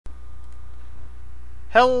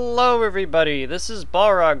Hello everybody, this is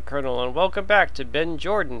Balrog Colonel, and welcome back to Ben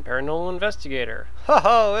Jordan, Paranormal Investigator.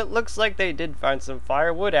 Ho-ho, it looks like they did find some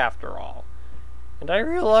firewood after all. And I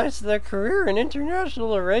realized that a career in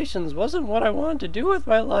international relations wasn't what I wanted to do with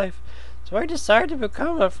my life, so I decided to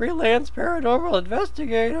become a freelance paranormal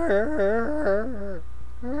investigator.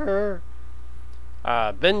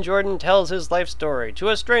 Ben Jordan tells his life story to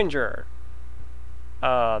a stranger.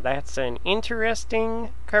 That's an interesting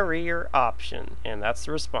career option, and that's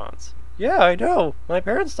the response. Yeah, I know. My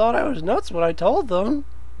parents thought I was nuts when I told them.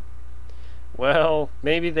 Well,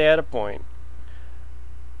 maybe they had a point.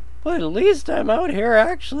 But at least I'm out here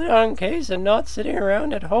actually on case and not sitting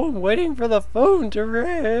around at home waiting for the phone to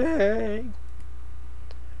ring.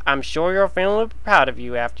 I'm sure your family will be proud of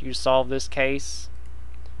you after you solve this case.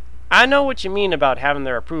 I know what you mean about having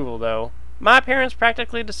their approval, though. My parents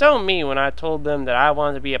practically disowned me when I told them that I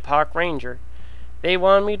wanted to be a park ranger. They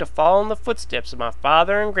wanted me to follow in the footsteps of my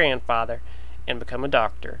father and grandfather and become a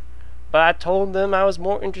doctor. But I told them I was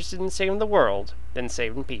more interested in saving the world than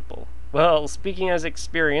saving people. Well, speaking as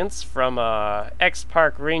experience from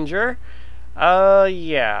ex-park ranger,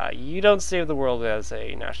 yeah, you don't save the world as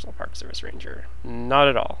a National Park Service ranger. Not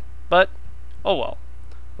at all. But, oh well.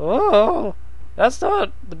 Oh, that's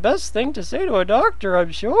not the best thing to say to a doctor,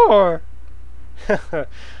 I'm sure.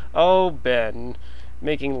 Oh, Ben,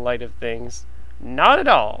 making light of things. Not at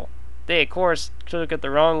all. They, of course, took it the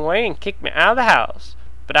wrong way and kicked me out of the house,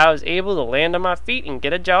 but I was able to land on my feet and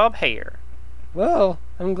get a job here. Well,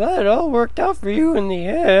 I'm glad it all worked out for you in the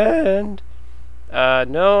end.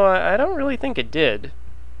 No, I don't really think it did,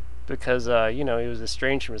 because, he was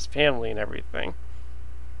estranged from his family and everything.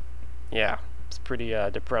 Yeah, it's pretty,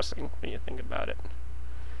 depressing when you think about it.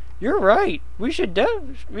 You're right. We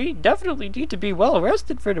definitely need to be well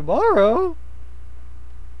rested for tomorrow.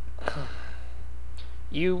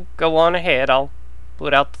 You go on ahead. I'll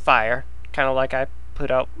put out the fire, kind of like I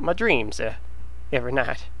put out my dreams every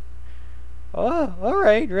night. Oh, all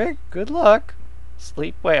right, Rick. Good luck.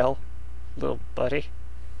 Sleep well, little buddy.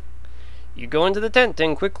 You go into the tent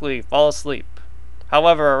and quickly fall asleep.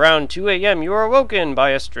 However, around 2 a.m. you are awoken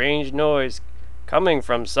by a strange noise coming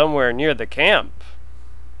from somewhere near the camp.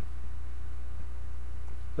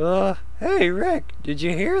 Hey Rick, did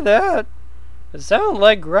you hear that? It sounded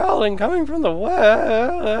like growling coming from the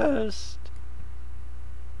west.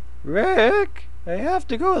 Rick, I have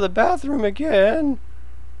to go to the bathroom again.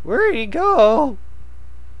 Where'd he go?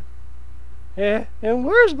 And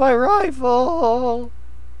where's my rifle?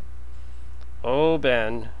 Oh,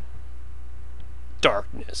 Ben.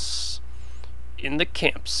 Darkness. In the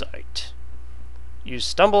campsite. You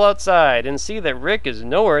stumble outside and see that Rick is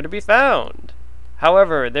nowhere to be found.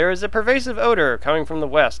 However, there is a pervasive odor coming from the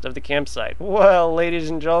west of the campsite. Well,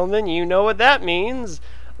 ladies and gentlemen, you know what that means.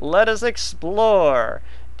 Let us explore.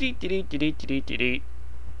 It's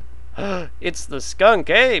the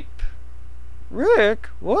Skunk Ape. Rick,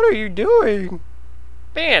 what are you doing?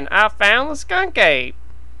 Ben, I found the Skunk Ape.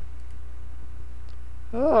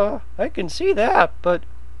 I can see that, but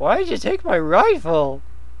why did you take my rifle?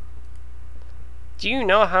 Do you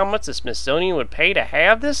know how much the Smithsonian would pay to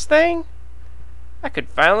have this thing? I could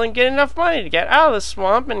finally get enough money to get out of the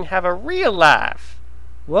swamp and have a real life.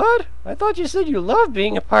 What? I thought you said you loved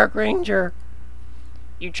being a park ranger.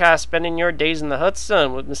 You try spending your days in the hot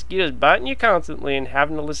sun with mosquitoes biting you constantly and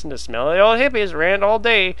having to listen to smelly old hippies rant all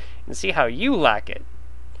day and see how you like it.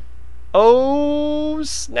 Oh,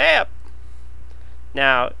 snap.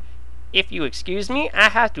 Now, if you excuse me, I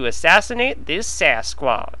have to assassinate this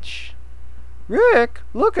Sasquatch. Rick,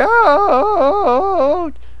 look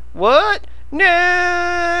out! What? No!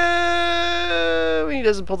 He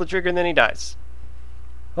doesn't pull the trigger and then he dies.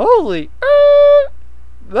 Holy,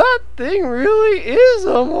 that thing really is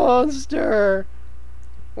a monster.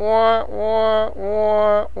 Wah, wah,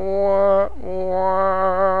 wah, wah,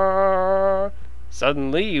 wah.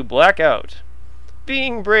 Suddenly you black out.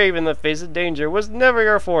 Being brave in the face of danger was never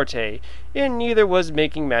your forte, and neither was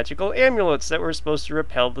making magical amulets that were supposed to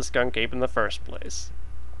repel the Skunk Ape in the first place.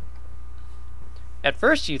 At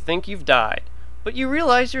first you think you've died, but you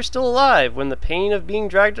realize you're still alive when the pain of being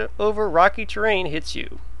dragged over rocky terrain hits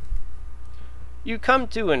you. You come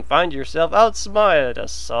to and find yourself outside a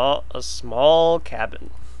small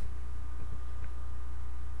cabin.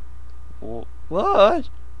 What?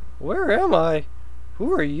 Where am I?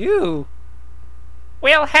 Who are you?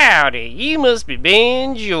 Well, howdy. You must be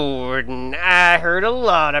Ben Jordan. I heard a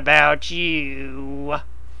lot about you.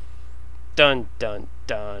 Dun, dun,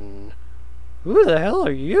 dun. Who the hell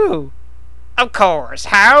are you? Of course,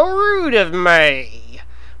 how rude of me.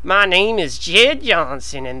 My name is Jed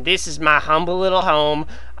Johnson, and this is my humble little home.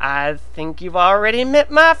 I think you've already met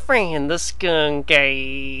my friend, the Skunk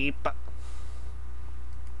Ape.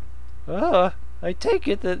 I take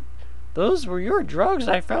it that those were your drugs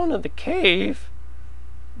I found in the cave.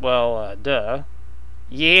 Well, duh.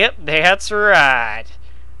 Yep, that's right.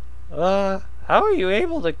 How are you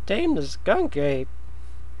able to tame the Skunk Ape?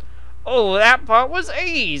 Oh, that part was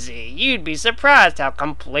easy. You'd be surprised how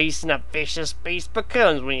complacent a vicious beast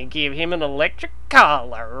becomes when you give him an electric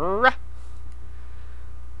collar.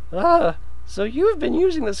 So you've been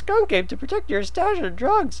using the Skunk Ape to protect your stash of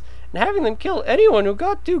drugs and having them kill anyone who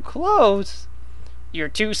got too close. You're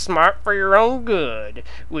too smart for your own good,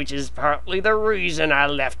 which is partly the reason I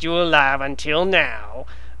left you alive until now.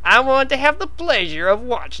 I want to have the pleasure of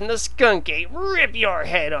watching the Skunk Ape rip your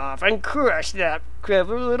head off and crush that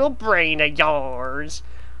clever little brain of yours.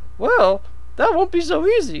 Well, that won't be so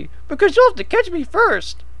easy, because you'll have to catch me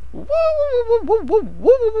first.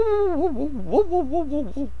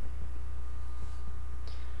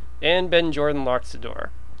 And Ben Jordan locks the door.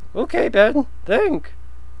 Okay, Ben, think.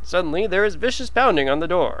 Suddenly, there is vicious pounding on the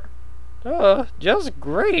door. Just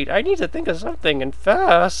great. I need to think of something, and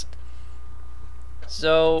fast.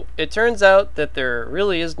 So, it turns out that there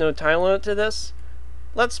really is no time limit to this.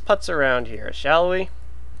 Let's putz around here, shall we?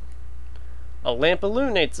 A lamp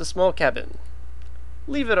illuminates the small cabin.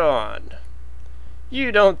 Leave it on.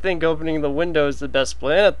 You don't think opening the window is the best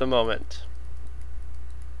plan at the moment.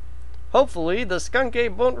 Hopefully, the Skunk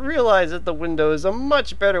Ape won't realize that the window is a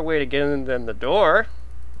much better way to get in than the door.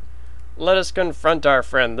 Let us confront our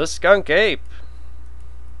friend, the Skunk Ape.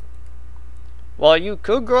 While you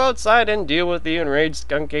could go outside and deal with the enraged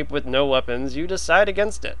Skunk Ape with no weapons, you decide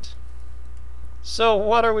against it. So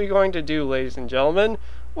what are we going to do, ladies and gentlemen?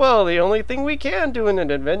 Well, the only thing we can do in an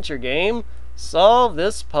adventure game, solve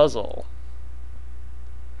this puzzle.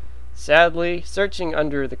 Sadly, searching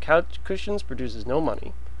under the couch cushions produces no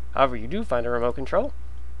money. However, you do find a remote control.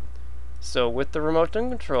 So with the remote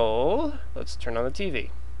control, let's turn on the TV.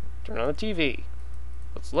 Turn on the TV.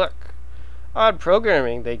 Let's look. Odd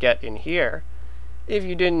programming they get in here. If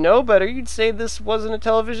you didn't know better, you'd say this wasn't a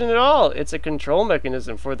television at all. It's a control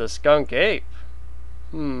mechanism for the Skunk Ape.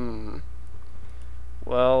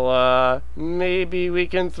 Well, maybe we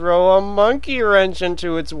can throw a monkey wrench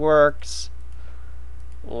into its works.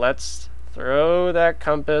 Let's throw that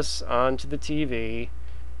compass onto the TV.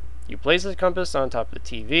 You place the compass on top of the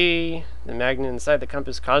TV. The magnet inside the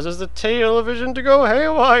compass causes the television to go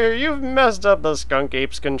haywire. You've messed up the Skunk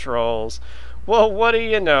Ape's controls. Well, what do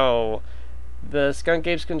you know? The Skunk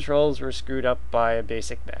Ape's controls were screwed up by a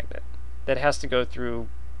basic magnet that has to go through,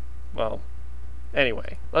 well,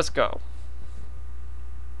 anyway, let's go.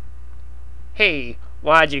 Hey,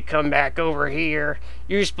 why'd you come back over here?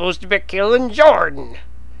 You're supposed to be killing Jordan.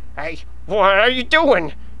 Hey, what are you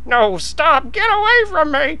doing? No, stop! Get away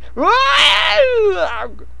from me!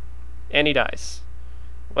 And he dies.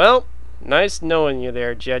 Well, nice knowing you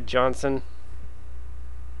there, Jed Johnson.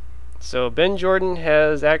 So Ben Jordan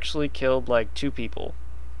has actually killed like 2 people.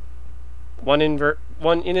 One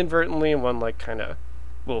inadvertently and one like kind of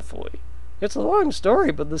willfully. It's a long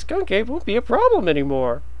story, but the Skunk Ape won't be a problem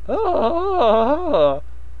anymore.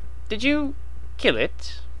 Did you kill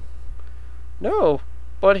it? No,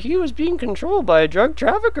 but he was being controlled by a drug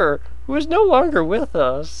trafficker who is no longer with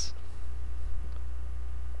us.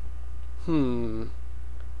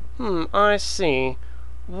 I see.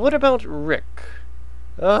 What about Rick?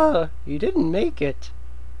 He didn't make it.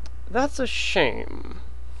 That's a shame.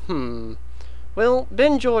 Well,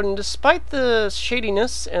 Ben Jordan, despite the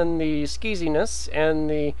shadiness and the skeeziness and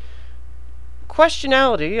the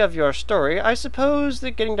questionality of your story, I suppose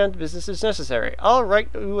that getting down to business is necessary. I'll write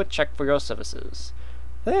you a check for your services.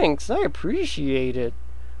 Thanks, I appreciate it.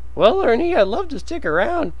 Well, Ernie, I'd love to stick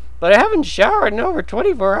around, but I haven't showered in over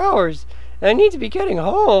 24 hours, and I need to be getting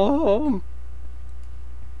home.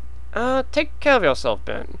 Take care of yourself,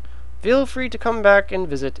 Ben. Feel free to come back and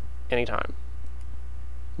visit anytime.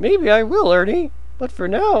 Maybe I will, Ernie, but for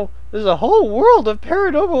now, there's a whole world of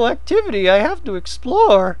paranormal activity I have to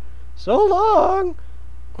explore. So long!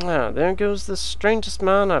 There goes the strangest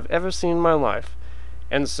man I've ever seen in my life.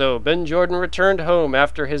 And so Ben Jordan returned home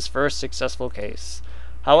after his first successful case.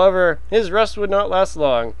 However, his rest would not last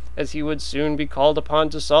long, as he would soon be called upon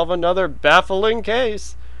to solve another baffling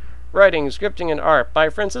case. Writing, scripting, and art by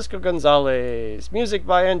Francisco Gonzalez. Music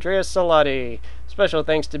by Andreas Salati. Special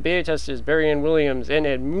thanks to beta testers Barry Ann Williams and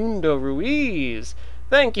Edmundo Ruiz.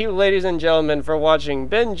 Thank you, ladies and gentlemen, for watching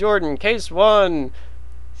Ben Jordan Case 1.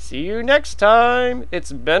 See you next time.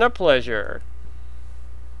 It's been a pleasure.